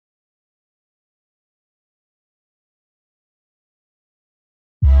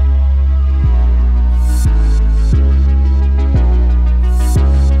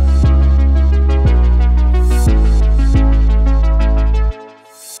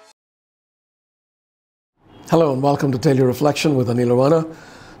Hello and welcome to Daily Reflection with Aneel Aranha.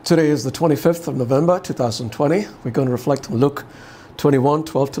 Today is the 25th of November 2020. We're going to reflect on Luke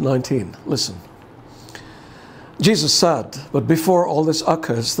 21:12-19. Listen. Jesus said, "But before all this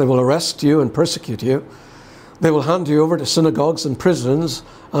occurs, they will arrest you and persecute you. They will hand you over to synagogues and prisons,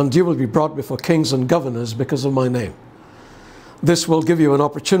 and you will be brought before kings and governors because of my name. This will give you an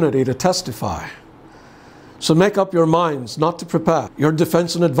opportunity to testify. So make up your minds not to prepare your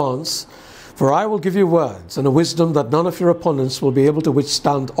defense in advance, for I will give you words and a wisdom that none of your opponents will be able to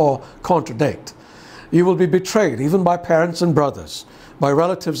withstand or contradict. You will be betrayed even by parents and brothers, by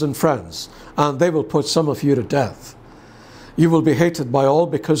relatives and friends, and they will put some of you to death. You will be hated by all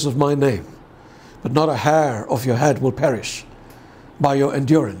because of my name, but not a hair of your head will perish. By your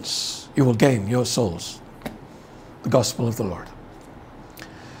endurance, you will gain your souls." The Gospel of the Lord.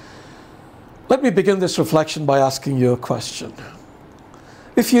 Let me begin this reflection by asking you a question.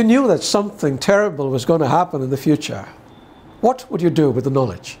 If you knew that something terrible was going to happen in the future, what would you do with the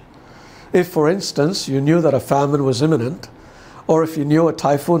knowledge? If, for instance, you knew that a famine was imminent, or if you knew a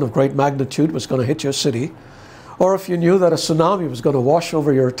typhoon of great magnitude was going to hit your city, or if you knew that a tsunami was going to wash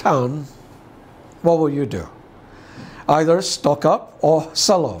over your town, what would you do? Either stock up or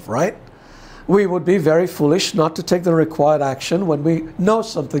sell off, right? We would be very foolish not to take the required action when we know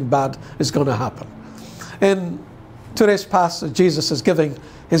something bad is going to happen. In today's passage, Jesus is giving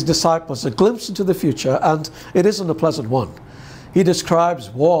his disciples a glimpse into the future, and it isn't a pleasant one. He describes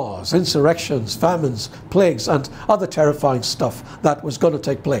wars, insurrections, famines, plagues, and other terrifying stuff that was going to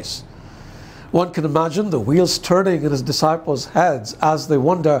take place. One can imagine the wheels turning in his disciples' heads as they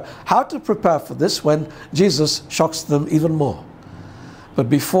wonder how to prepare for this when Jesus shocks them even more. But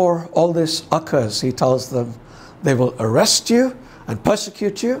before all this occurs, he tells them, they will arrest you and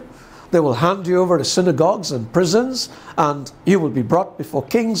persecute you. They will hand you over to synagogues and prisons, and you will be brought before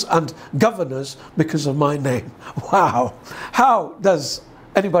kings and governors because of my name. Wow! How does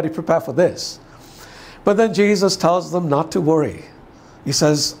anybody prepare for this? But then Jesus tells them not to worry. He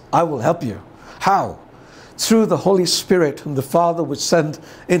says, I will help you. How? Through the Holy Spirit, whom the Father would send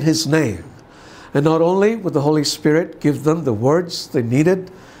in his name. And not only would the Holy Spirit give them the words they needed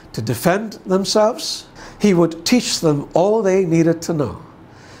to defend themselves, he would teach them all they needed to know.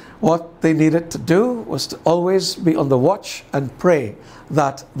 What they needed to do was to always be on the watch and pray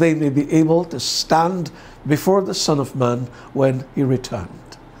that they may be able to stand before the Son of Man when he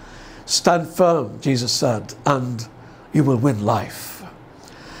returned. Stand firm, Jesus said, and you will win life.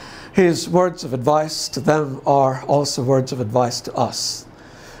 His words of advice to them are also words of advice to us.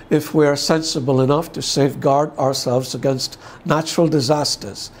 If we are sensible enough to safeguard ourselves against natural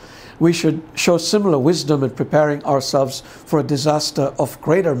disasters, we should show similar wisdom in preparing ourselves for a disaster of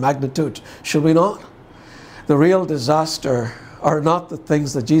greater magnitude, should we not? The real disaster are not the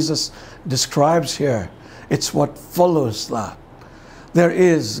things that Jesus describes here. It's what follows that. There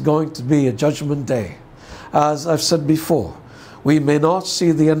is going to be a judgment day. As I've said before, we may not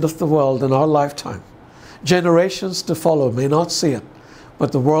see the end of the world in our lifetime. Generations to follow may not see it.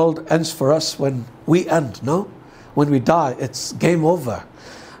 But the world ends for us when we end, no? When we die, it's game over.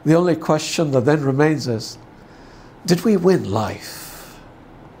 The only question that then remains is, did we win life?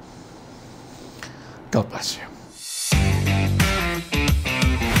 God bless you.